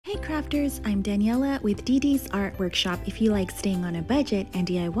Hey crafters, I'm Daniela with DD's Art Workshop. If you like staying on a budget and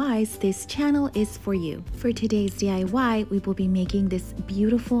DIYs, this channel is for you. For today's DIY, we will be making this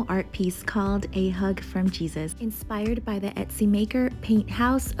beautiful art piece called A Hug from Jesus, inspired by the Etsy maker Paint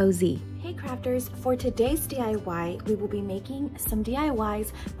House OZ. Hey crafters, for today's DIY, we will be making some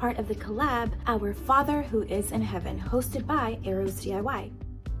DIYs, part of the collab Our Father Who Is in Heaven, hosted by Arrows DIY.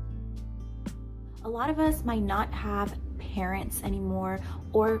 A lot of us might not have parents anymore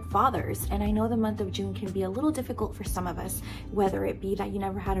or fathers, and I know the month of June can be a little difficult for some of us, whether it be that you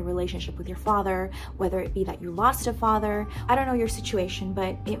never had a relationship with your father, whether it be that you lost a father. I don't know your situation,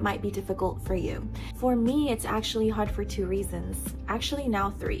 but it might be difficult for you. For me, it's actually hard for two reasons, actually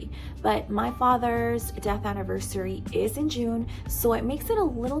now three, but my father's death anniversary is in June, so it makes it a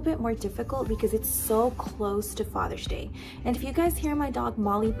little bit more difficult because it's so close to Father's Day. And if you guys hear my dog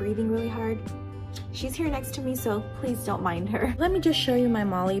Molly breathing really hard, she's here next to me, so please don't mind her. Let me just show you my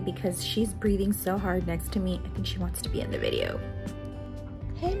Molly because she's breathing so hard next to me. I think she wants to be in the video.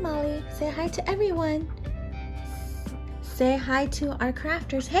 Hey Molly, say hi to everyone. Say hi to our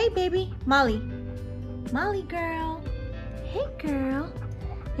crafters. Hey baby, Molly. Molly girl. Hey girl.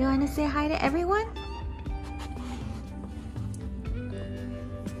 You wanna say hi to everyone?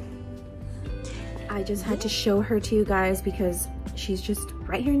 I just had to show her to you guys because she's just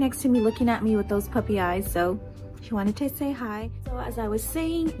right here next to me looking at me with those puppy eyes, so she wanted to say hi. So as I was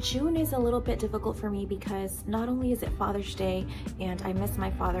saying, June is a little bit difficult for me because not only is it Father's Day and I miss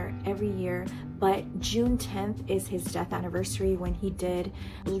my father every year, but June 10th is his death anniversary when he did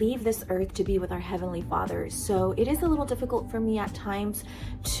leave this earth to be with our Heavenly Father. So it is a little difficult for me at times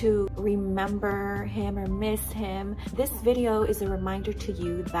to remember him or miss him. This video is a reminder to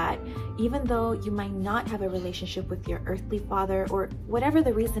you that even though you might not have a relationship with your earthly father or whatever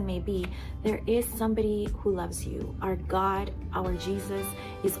the reason may be, there is somebody who loves you. Our God, our Jesus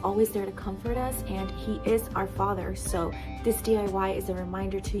is always there to comfort us, and he is our Father. So this DIY is a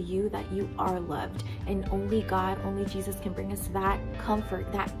reminder to you that you are loved, and only God, only Jesus can bring us that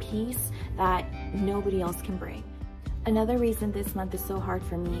comfort, that peace that nobody else can bring. Another reason this month is so hard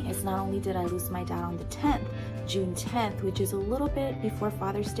for me is not only did I lose my dad on the 10th, June 10th, which is a little bit before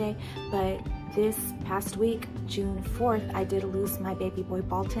Father's Day, but this past week, June 4th, I did lose my baby boy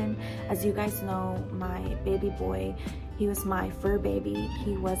Balton. As you guys know, my baby boy, he was my fur baby.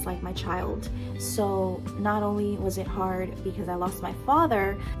 He was like my child. So not only was it hard because I lost my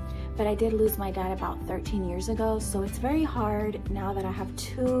father, but I did lose my dad about 13 years ago, so it's very hard now that I have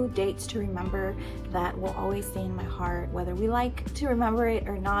two dates to remember that will always stay in my heart. Whether we like to remember it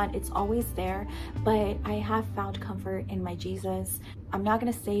or not, it's always there, but I have found comfort in my Jesus. I'm not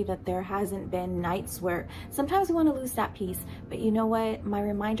gonna say that there hasn't been nights where sometimes we wanna lose that peace, but you know what? My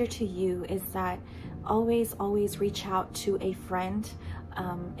reminder to you is that always reach out to a friend.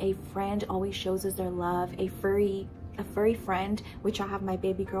 A friend always shows us their love. A furry friend, which I have my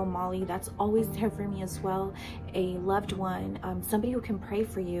baby girl Molly, that's always there for me as well. A loved one, somebody who can pray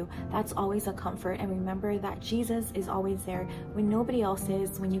for you, that's always a comfort. And remember that Jesus is always there when nobody else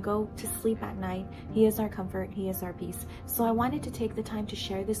is. When you go to sleep at night, he is our comfort, he is our peace. So I wanted to take the time to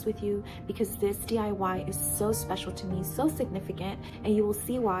share this with you because this DIY is so special to me, so significant, and you will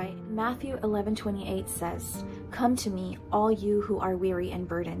see why. Matthew 11:28 says, "Come to me, all you who are weary and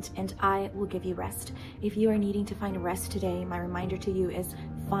burdened, and I will give you rest." If you are needing to find rest today, my reminder to you is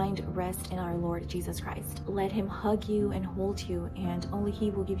find rest in our Lord Jesus Christ. Let him hug you and hold you, and only he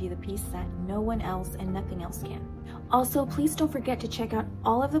will give you the peace that no one else and nothing else can. Also, please don't forget to check out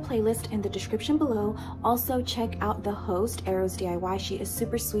all of the playlists in the description below. Also, check out the host, Arrows DIY. She is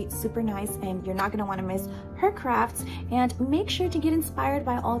super sweet, super nice, and you're not gonna wanna miss her crafts. And make sure to get inspired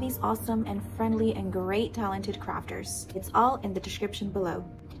by all these awesome and friendly and great talented crafters. It's all in the description below.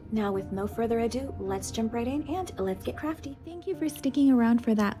 Now, with no further ado, let's jump right in and let's get crafty. Thank you for sticking around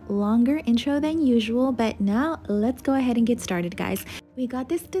for that longer intro than usual, but now let's go ahead and get started, guys. We got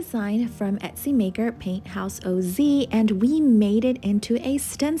this design from Etsy maker Paint House OZ, and we made it into a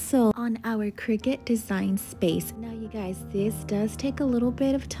stencil on our Cricut design space. Now you guys, this does take a little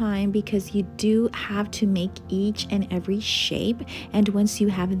bit of time because you do have to make each and every shape, and once you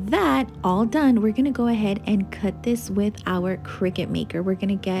have that all done, we're gonna go ahead and cut this with our Cricut maker. We're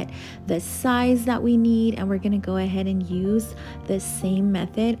gonna get the size that we need, and we're gonna go ahead and use the same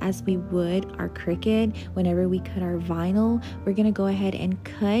method as we would our Cricut. Whenever we cut our vinyl, we're gonna go ahead and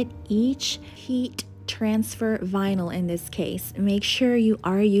cut each heat transfer vinyl. In this case, make sure you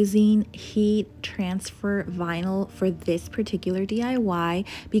are using heat transfer vinyl for this particular DIY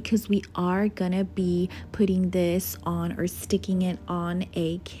because we are gonna be putting this on or sticking it on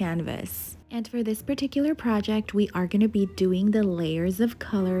a canvas. And for this particular project, we are going to be doing the layers of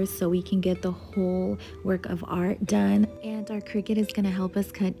colors so we can get the whole work of art done. And our Cricut is going to help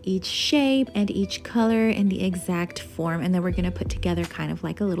us cut each shape and each color in the exact form. And then we're going to put together kind of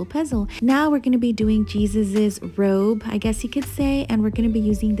like a little puzzle. Now we're going to be doing Jesus's robe, I guess you could say. And we're going to be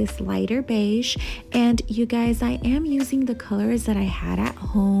using this lighter beige. And you guys, I am using the colors that I had at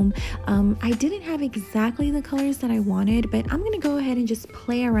home. I didn't have exactly the colors that I wanted, but I'm going to go ahead and just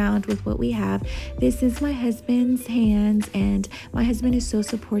play around with what we have. This is my husband's hands, and my husband is so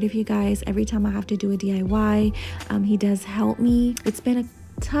supportive, you guys. Every time I have to do a DIY, he does help me. It's been a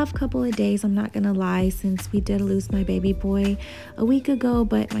tough couple of days, I'm not gonna lie, since we did lose my baby boy a week ago,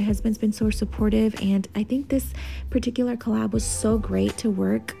 but my husband's been so supportive, and I think this particular collab was so great to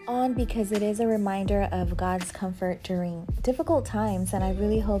work on because it is a reminder of God's comfort during difficult times, and I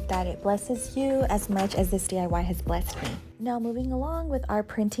really hope that it blesses you as much as this DIY has blessed me. Now moving along with our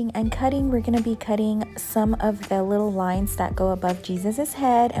printing and cutting, we're going to be cutting some of the little lines that go above Jesus's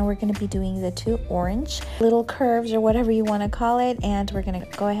head, and we're going to be doing the 2 orange little curves or whatever you want to call it, and we're going to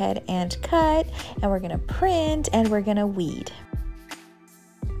go ahead and cut, and we're going to print, and we're going to weed.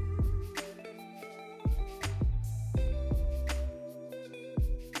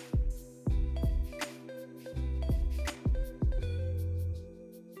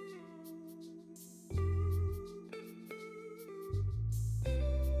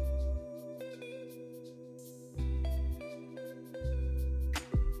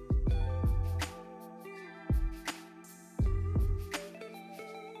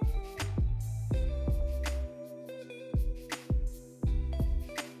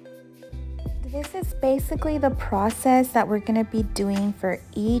 This is basically the process that we're going to be doing for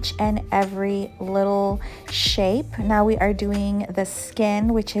each and every little shape. Now we are doing the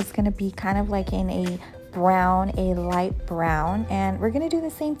skin, which is going to be kind of like in a brown, a light brown, and we're going to do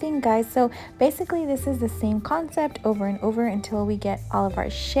the same thing, guys. So basically this is the same concept over and over until we get all of our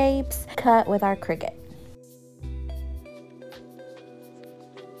shapes cut with our Cricut.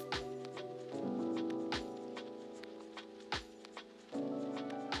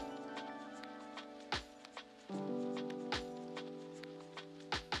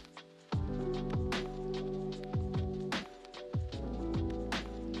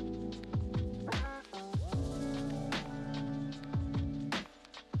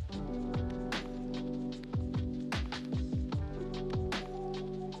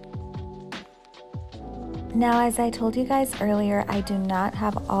 Now, as I told you guys earlier, I do not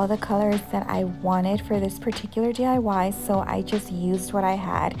have all the colors that I wanted for this particular DIY, so I just used what I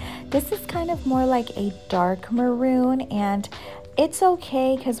had. This is kind of more like a dark maroon, and it's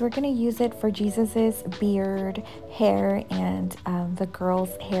okay because we're going to use it for Jesus's beard, hair, and the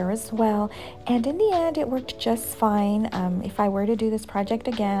girl's hair as well. And in the end, it worked just fine. If I were to do this project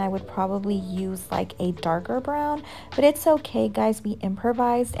again, I would probably use like a darker brown, but it's okay, guys. We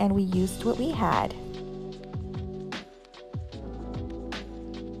improvised and we used what we had.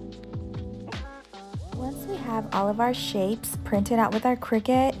 Once we have all of our shapes printed out with our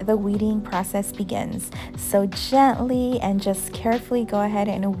Cricut, the weeding process begins. So gently and just carefully go ahead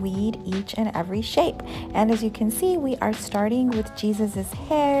and weed each and every shape. And as you can see, we are starting with Jesus's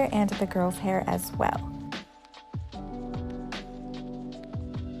hair and the girl's hair as well.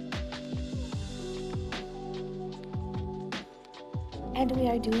 And we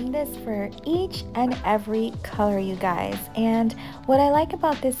are doing this for each and every color, you guys. And what I like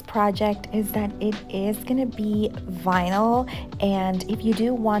about this project is that it is going to be vinyl. And if you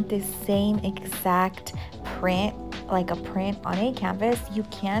do want this same exact print, like a print on a canvas, you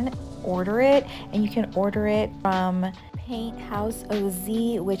can order it, and you can order it from Paint House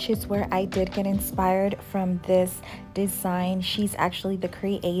OZ, which is where I did get inspired from this design. She's actually the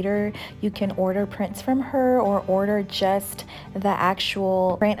creator. You can order prints from her or order just the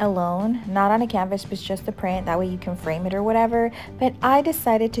actual print alone, not on a canvas, but just the print. That way you can frame it or whatever. But I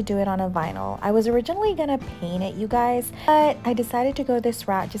decided to do it on a vinyl. I was originally gonna paint it, you guys, but I decided to go this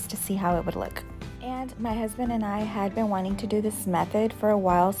route just to see how it would look. And my husband and I had been wanting to do this method for a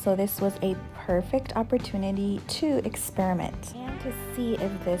while, so this was a perfect opportunity to experiment and to see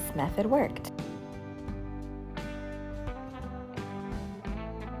if this method worked.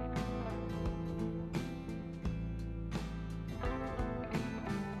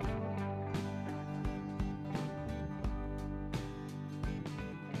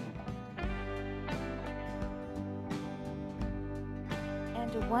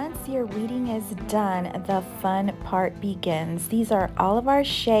 And once your weeding is done, the fun part begins. These are all of our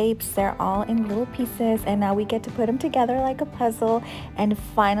shapes. They're all in little pieces, and now we get to put them together like a puzzle and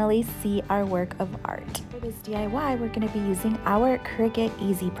finally see our work of art. For this DIY, we're going to be using our Cricut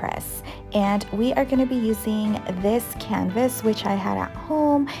Easy Press, and we are going to be using this canvas, which I had at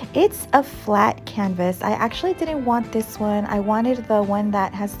home. It's a flat canvas. I actually didn't want this one. I wanted the one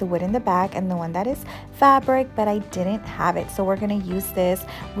that has the wood in the back and the one that is fabric, but I didn't have it, so we're going to use this.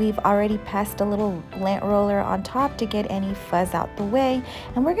 We've already passed a little lint roller on top to get any fuzz out the way,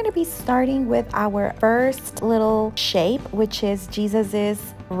 and we're going to be starting with our first little shape, which is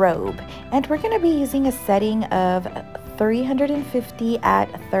Jesus's robe, and we're going to be using a setting of 350 at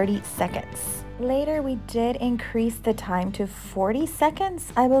 30 seconds. Later, we did increase the time to 40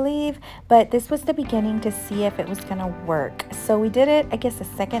 seconds, I believe, but this was the beginning to see if it was gonna work. So we did it, I guess, a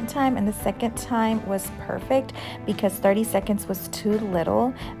second time, and the second time was perfect because 30 seconds was too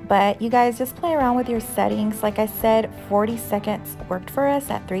little. But you guys just play around with your settings. Like I said, 40 seconds worked for us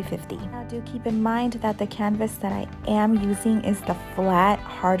at 350. Now do keep in mind that the canvas that I am using is the flat,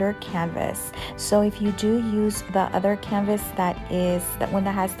 harder canvas. So if you do use the other canvas that is that one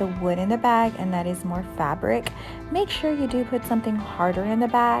that has the wood in the back and that is more fabric, make sure you do put something harder in the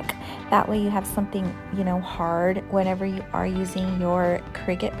back. That way you have something, you know, hard whenever you are using your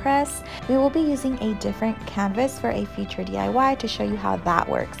Cricut press. We will be using a different canvas for a future DIY to show you how that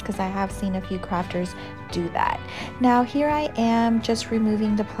works, because I have seen a few crafters do that. Now here I am just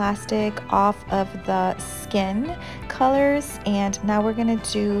removing the plastic off of the skin colors, and now we're gonna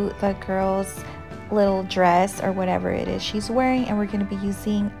do the girl's little dress or whatever it is she's wearing, and we're going to be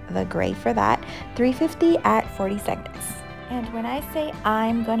using the gray for that. 350 at 40 seconds. And when I say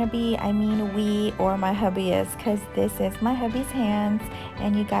I'm gonna be, I mean we, or my hubby is, because this is my hubby's hands,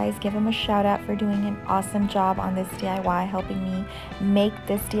 and you guys give him a shout out for doing an awesome job on this DIY, helping me make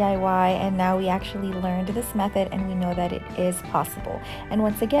this DIY, and now we actually learned this method and we know that it is possible. And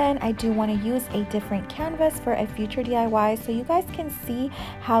once again, I do want to use a different canvas for a future DIY so you guys can see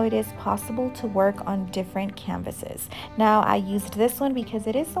how it is possible to work on different canvases. Now I used this one because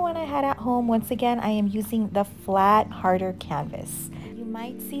it is the one I had at home. Once again, I am using the flat, harder canvas. You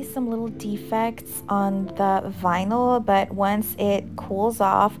might see some little defects on the vinyl, but once it cools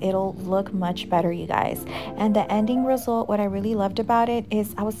off, it'll look much better, you guys. And the ending result, what I really loved about it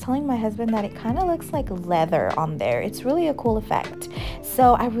is I was telling my husband that it kind of looks like leather on there. It's really a cool effect.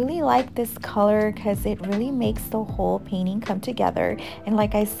 So I really like this color because it really makes the whole painting come together. And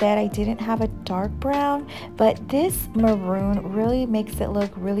like I said, I didn't have a dark brown, but this maroon really makes it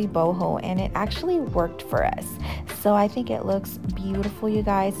look really boho, and it actually worked for us. So I think it looks beautiful, you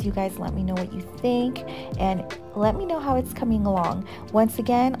guys. You guys let me know what you think, and let me know how it's coming along. Once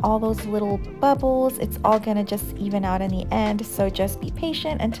again, all those little bubbles, it's all gonna just even out in the end, so just be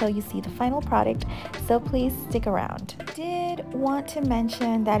patient until you see the final product. So please stick around. Did want to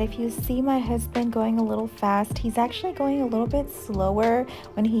mention that if you see my husband going a little fast, he's actually going a little bit slower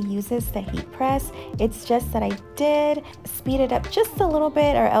when he uses the heat press. It's just that I did speed it up just a little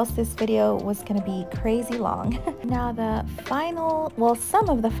bit, or else this video was gonna be crazy long. Now the final, well, some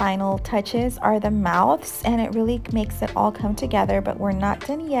of the final touches are the mouths, and it really makes it all come together, but we're not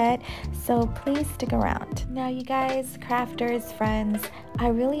done yet, so please stick around. Now you guys, crafters, friends, I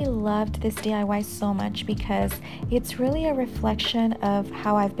really loved this DIY so much because it's really a reflection of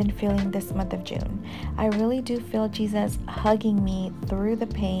how I've been feeling this month of June. I really do feel Jesus hugging me through the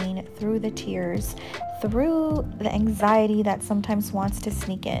pain, through the tears, through the anxiety that sometimes wants to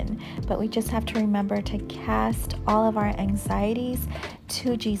sneak in. But we just have to remember to cast all of our anxieties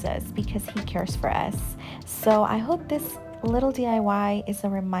to Jesus because he cares for us. So I hope this little DIY is a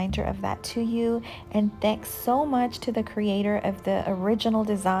reminder of that to you, and thanks so much to the creator of the original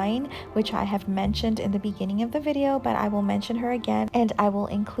design, which I have mentioned in the beginning of the video, but I will mention her again, and I will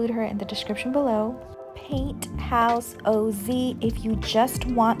include her in the description below. Paint House OZ. If you just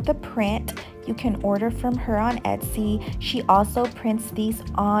want the print, you can order from her on Etsy. She also prints these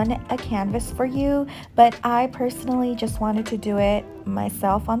on a canvas for you, but I personally just wanted to do it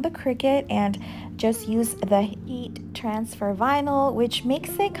myself on the Cricut and just use the heat transfer vinyl, which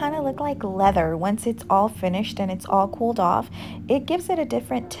makes it kind of look like leather once it's all finished and it's all cooled off. It gives it a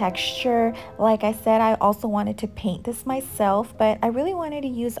different texture. Like I said, I also wanted to paint this myself, but I really wanted to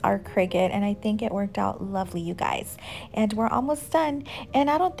use our Cricut, and I think it worked out lovely, you guys. And we're almost done. And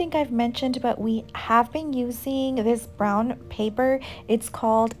I don't think I've mentioned, but we have been using this brown paper. It's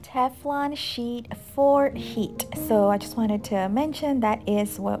called Teflon Sheet for Heat. So I just wanted to mention that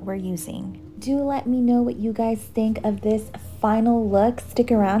is what we're using. Do let me know what you guys think of this final look.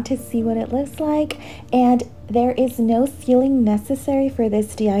 Stick around to see what it looks like. And there is no ceiling necessary for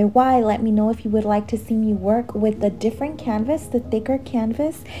this DIY. Let me know if you would like to see me work with the different canvas, the thicker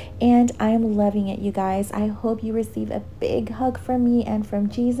canvas. And I am loving it, you guys. I hope you receive a big hug from me and from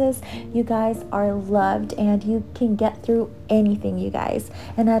Jesus. You guys are loved and you can get through anything, you guys.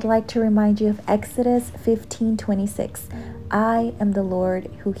 And I'd like to remind you of Exodus 15:26. I am the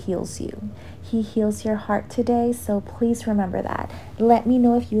Lord who heals you. He heals your heart today, so please remember that. Let me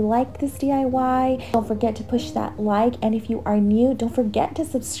know if you liked this DIY. Don't forget to push that like, and if you are new, don't forget to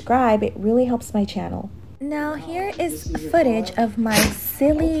subscribe. It really helps my channel. Now here is footage of my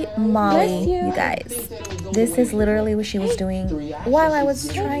silly Molly, you guys. This is literally what she was doing while I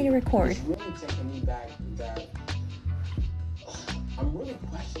was trying to record. I'm really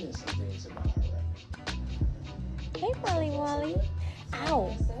questioning some things about her right now. Hey, Molly Wally.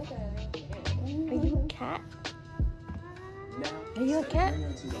 Ow. Are you a cat? Are you a cat?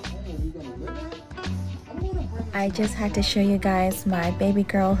 I just had to show you guys my baby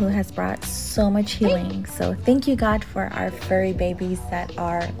girl who has brought so much healing. So thank you, God, for our furry babies that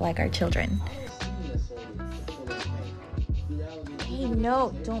are like our children. Hey,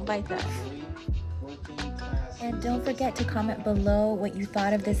 no, don't bite that. And don't forget to comment below what you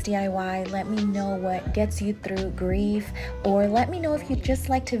thought of this DIY. Let me know what gets you through grief, or let me know if you'd just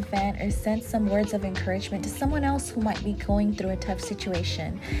like to vent or send some words of encouragement to someone else who might be going through a tough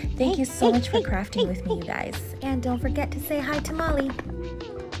situation. Thank you so much for crafting with me, you guys. And don't forget to say hi to Molly.